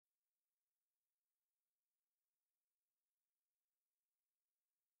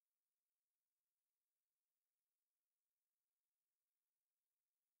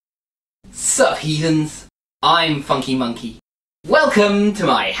Sup heathens, I'm Funky Monkey. Welcome to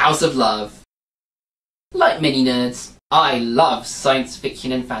my house of love. Like many nerds, I love science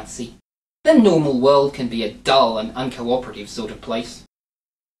fiction and fantasy. The normal world can be a dull and uncooperative sort of place.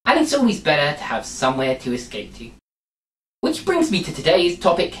 And it's always better to have somewhere to escape to. Which brings me to today's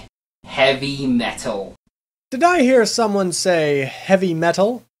topic, heavy metal. Did I hear someone say heavy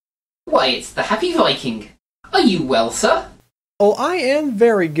metal? Why, it's the Happy Viking. Are you well, sir? Oh, I am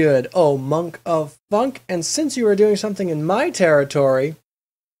very good, oh monk of funk, and since you are doing something in my territory,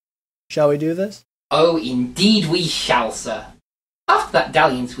 shall we do this? Oh, indeed we shall, sir. After that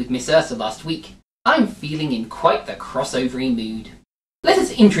dalliance with Miss Ursa last week, I'm feeling in quite the crossovery mood. Let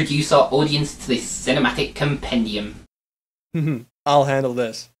us introduce our audience to this cinematic compendium. I'll handle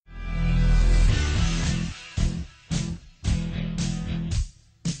this.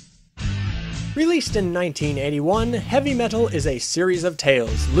 Released in 1981, Heavy Metal is a series of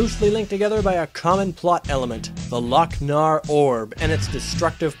tales loosely linked together by a common plot element, the Loch-Nar Orb and its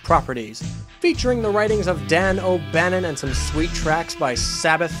destructive properties. Featuring the writings of Dan O'Bannon and some sweet tracks by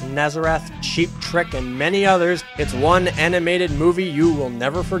Sabbath, Nazareth, Cheap Trick, and many others, it's one animated movie you will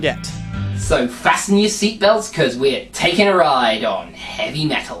never forget. So fasten your seatbelts, cause we're taking a ride on Heavy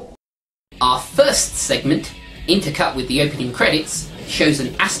Metal. Our first segment, intercut with the opening credits, shows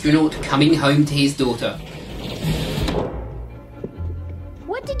an astronaut coming home to his daughter.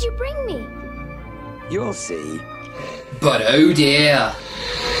 What did you bring me? You'll see. But oh dear.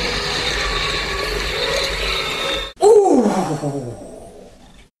 Ooh,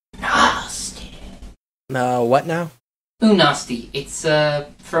 nasty. What now? Ooh, nasty. It's,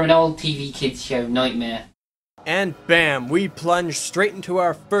 from an old TV kids show, Nightmare. And bam, we plunge straight into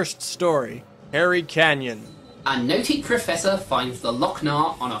our first story, Harry Canyon. A noted professor finds the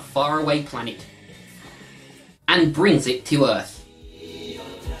Loch-Nar on a faraway planet and brings it to Earth.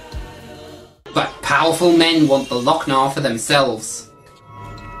 But powerful men want the Loch-Nar for themselves.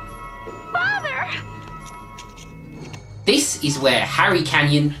 Father! This is where Harry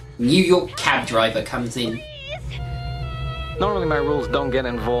Canyon, New York cab driver, comes in. Normally my rules don't get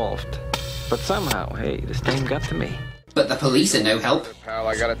involved. But somehow, hey, this thing got to me. But the police are no help. Pal,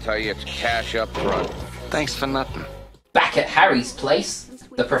 I gotta tell you, it's cash up front. Thanks for nothing. Back at Harry's place,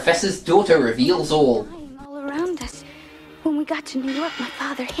 the professor's daughter reveals all. Lying all around us. When we got to New York, my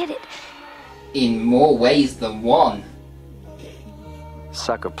father hid it. In more ways than one.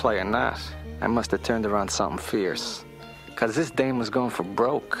 Sucker play or not, I must have turned around something fierce. Cause this dame was going for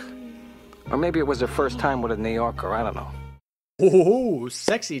broke. Or maybe it was her first time with a New Yorker, I don't know. Ooh,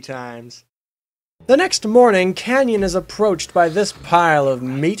 sexy times. The next morning, Canyon is approached by this pile of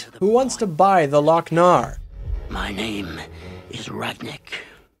meat who wants to buy the Loch-Nar. My name is Rudnick.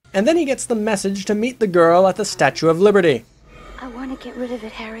 And then he gets the message to meet the girl at the Statue of Liberty. I want to get rid of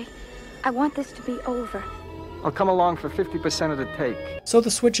it, Harry. I want this to be over. I'll come along for 50% of the take. So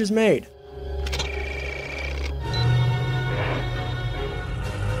the switch is made.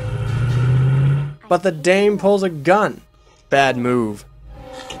 But the dame pulls a gun. Bad move.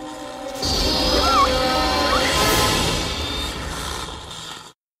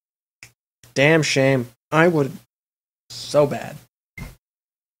 Damn shame. I would... so bad.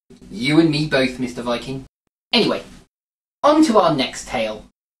 You and me both, Mr. Viking. Anyway, on to our next tale.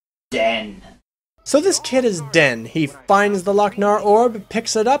 Den. So this kid is Den. He finds the Loch-Nar orb,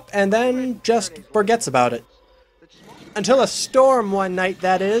 picks it up, and then just forgets about it. Until a storm one night,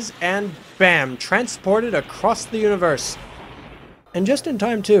 that is, and bam, transported across the universe. And just in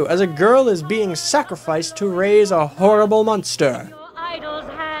time too, as a girl is being sacrificed to raise a horrible monster.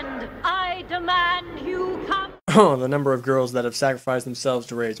 Demand you come. Oh, the number of girls that have sacrificed themselves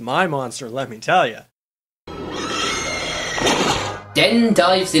to raise my monster, let me tell you. Den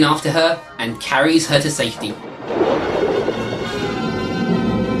dives in after her and carries her to safety. You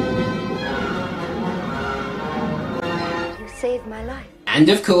saved my life. And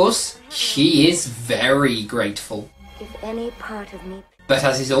of course, she is very grateful. If any part of me... But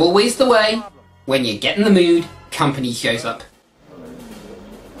as is always the way, when you get in the mood, company shows up.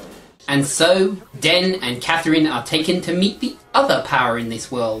 And so, Den and Catherine are taken to meet the other power in this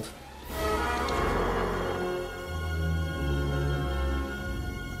world.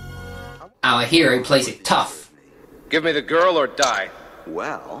 Our hero plays it tough. Give me the girl or die.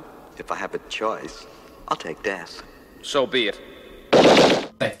 Well, if I have a choice, I'll take death. So be it.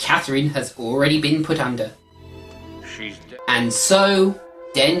 But Catherine has already been put under. She's dead. And so,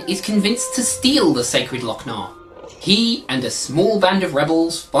 Den is convinced to steal the sacred Loch-Nar. He and a small band of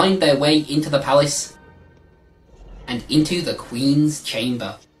rebels find their way into the palace and into the Queen's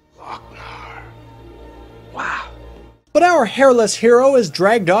chamber. Loch-Nar. Wow. But our hairless hero is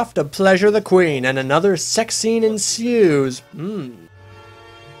dragged off to pleasure the queen, and another sex scene ensues.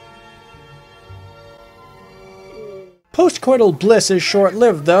 Postcoital bliss is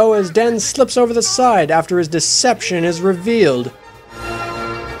short-lived, though, as Den slips over the side after his deception is revealed.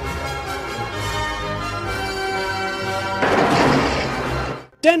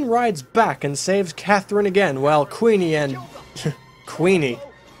 Den rides back and saves Catherine again, while Queenie and... Queenie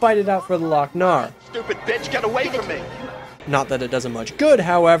fight it out for the Loch-Nar. Stupid bitch, get away from me! Not that it does him much good,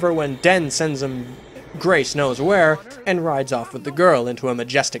 however, when Den sends him Grace knows where, and rides off with the girl into a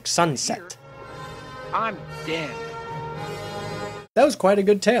majestic sunset. I'm dead. That was quite a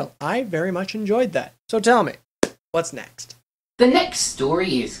good tale. I very much enjoyed that. So tell me, what's next? The next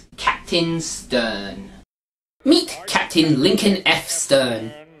story is Captain Stern. Meet Captain Lincoln F.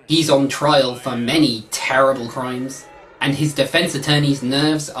 Stern. He's on trial for many terrible crimes, and his defense attorney's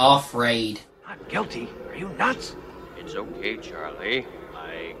nerves are frayed. I'm guilty. Are you nuts? It's okay, Charlie.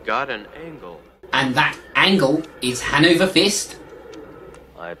 I got an angle. And that angle is Hanover Fist.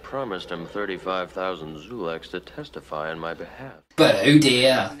 I promised him 35,000 Zuleks to testify on my behalf. But oh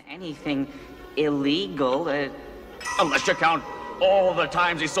dear. Anything illegal? Unless you count all the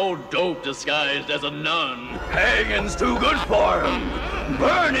times he sold dope disguised as a nun. Hanging's too good for him.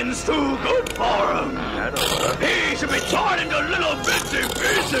 Burning's too good for him. He should be torn into little bitsy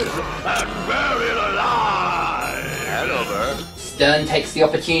pieces and buried alive. Hanover. Stern takes the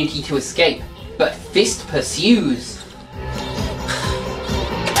opportunity to escape, but Fist pursues.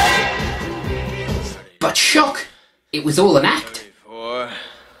 But shock! It was all an act.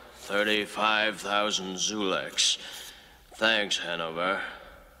 35,000 Zuleks. Thanks, Hanover.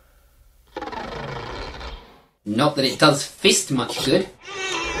 Not that it does Fist much good.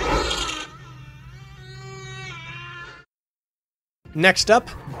 Next up,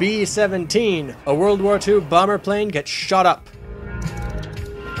 B-17. A World War II bomber plane gets shot up.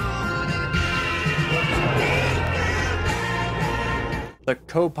 The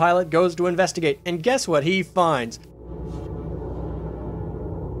co-pilot goes to investigate, and guess what he finds?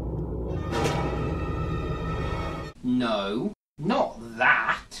 No, not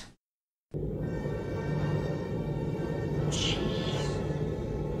that.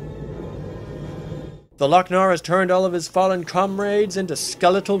 The Loch-Nar has turned all of his fallen comrades into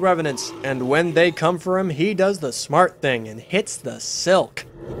skeletal revenants, and when they come for him, he does the smart thing and hits the silk.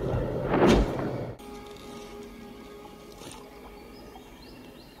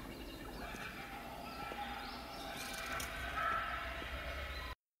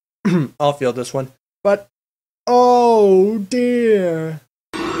 I'll feel this one. But, oh dear.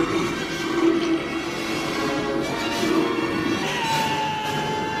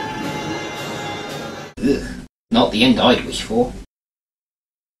 Ugh, not the end I'd wish for.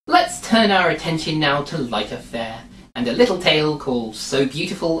 Let's turn our attention now to lighter fare, and a little tale called So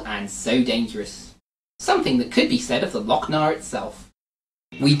Beautiful and So Dangerous. Something that could be said of the Loch-Nar itself.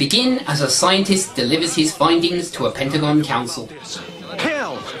 We begin as a scientist delivers his findings to a Pentagon council.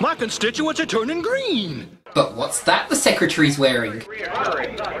 Hell, my constituents are turning green. But what's that the secretary's wearing?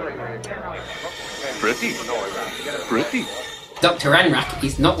 Pretty. Dr. Anrak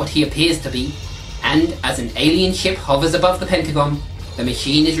is not what he appears to be, and as an alien ship hovers above the Pentagon, the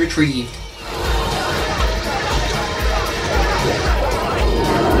machine is retrieved.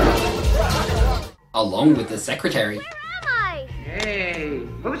 Along with the secretary. Hey,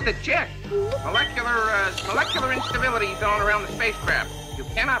 who's the chick? Molecular instability zone around the spacecraft. You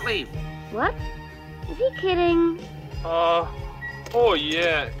cannot leave. What? Is he kidding? Oh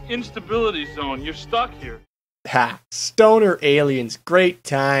yeah, instability zone. You're stuck here. Ha, stoner aliens, great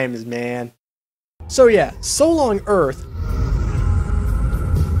times, man. So yeah, so long Earth.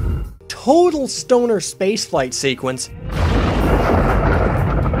 Total stoner spaceflight sequence.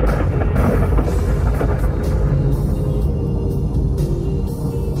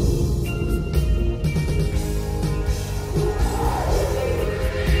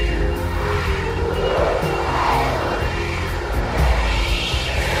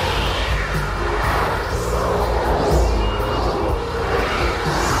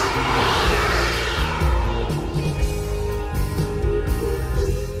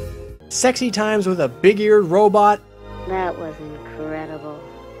 Sexy times with a big-eared robot. That was incredible.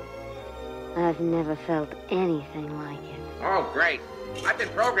 I've never felt anything like it. Oh, great. I've been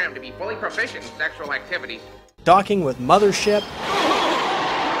programmed to be fully proficient in sexual activities. Docking with Mothership.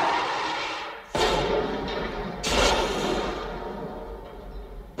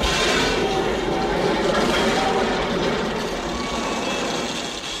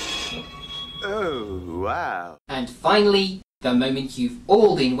 Oh, wow. And finally, the moment you've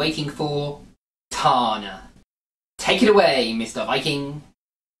all been waiting for, Tana. Take it away, Mr. Viking.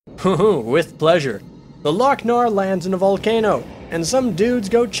 With pleasure. The Loch Nar lands in a volcano, and some dudes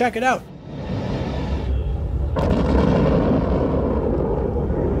go check it out.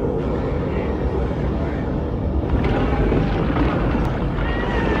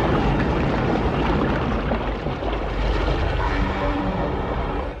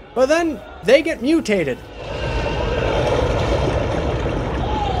 But then, they get mutated.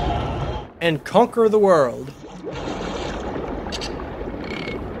 And conquer the world.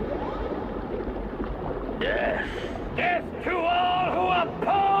 Death to all who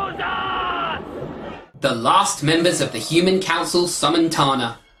oppose us! The last members of the Human Council summon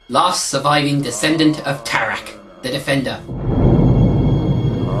Tana, last surviving descendant of Tarak, the Defender.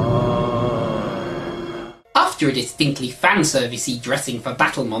 After a distinctly fan-servicey dressing for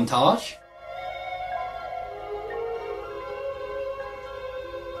battle montage,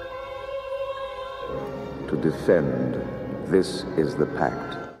 to defend, this is the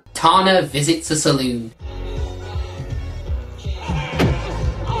pact. Tana visits a saloon.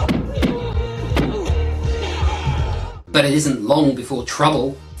 But it isn't long before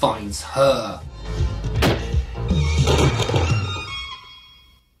trouble finds her.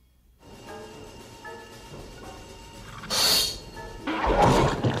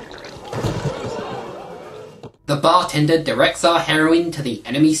 The bartender directs our heroine to the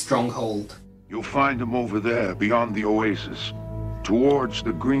enemy stronghold. You'll find them over there, beyond the oasis, towards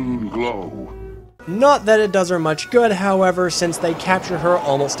the green glow. Not that it does her much good, however, since they capture her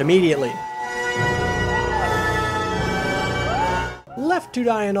almost immediately. Left to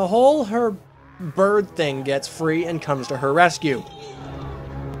die in a hole, her bird thing gets free and comes to her rescue.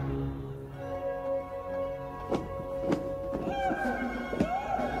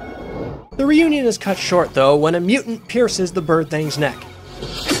 The reunion is cut short, though, when a mutant pierces the bird thing's neck.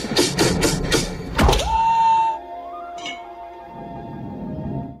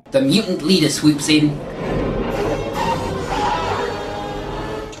 The mutant leader swoops in,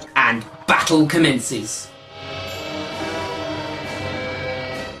 and battle commences.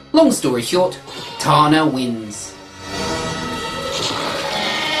 Long story short, Tana wins.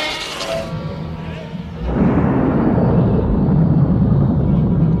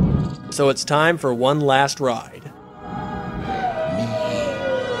 So it's time for one last ride.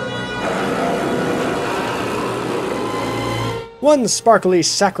 One sparkly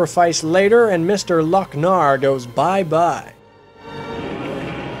sacrifice later, and Mr. Loch Nar goes bye-bye.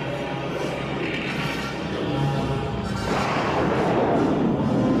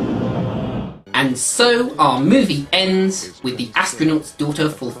 And so our movie ends with the astronaut's daughter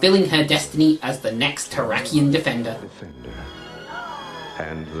fulfilling her destiny as the next Tarakian defender.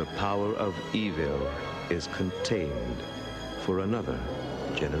 And the power of evil is contained for another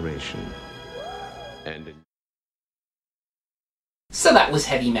generation. So that was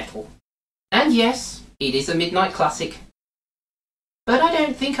Heavy Metal. And yes, it is a midnight classic. But I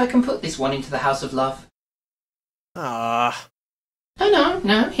don't think I can put this one into the House of Love. Ah.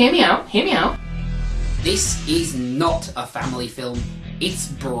 No, hear me out. This is not a family film. It's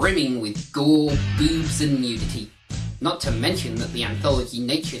brimming with gore, boobs and nudity. Not to mention that the anthology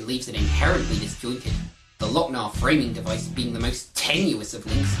nature leaves it inherently disjointed, the Loch Nar framing device being the most tenuous of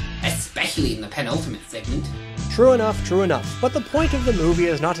links, especially in the penultimate segment. True enough. But the point of the movie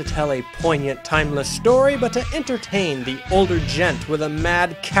is not to tell a poignant, timeless story, but to entertain the older gent with a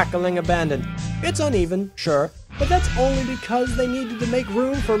mad, cackling abandon. It's uneven, sure, but that's only because they needed to make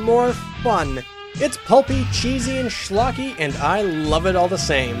room for more fun. It's pulpy, cheesy, and schlocky, and I love it all the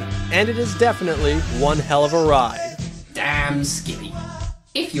same. And it is definitely one hell of a ride. Damn Skippy.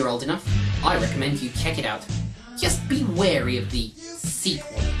 If you're old enough, I recommend you check it out. Just be wary of the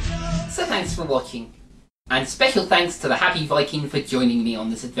sequel. So thanks for watching. And special thanks to the Happy Viking for joining me on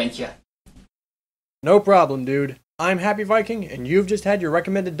this adventure. No problem, dude. I'm Happy Viking, and you've just had your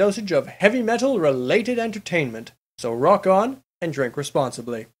recommended dosage of heavy metal-related entertainment. So rock on, and drink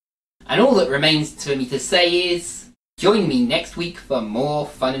responsibly. And all that remains for me to say is, join me next week for more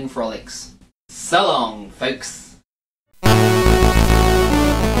fun and frolics. So long, folks.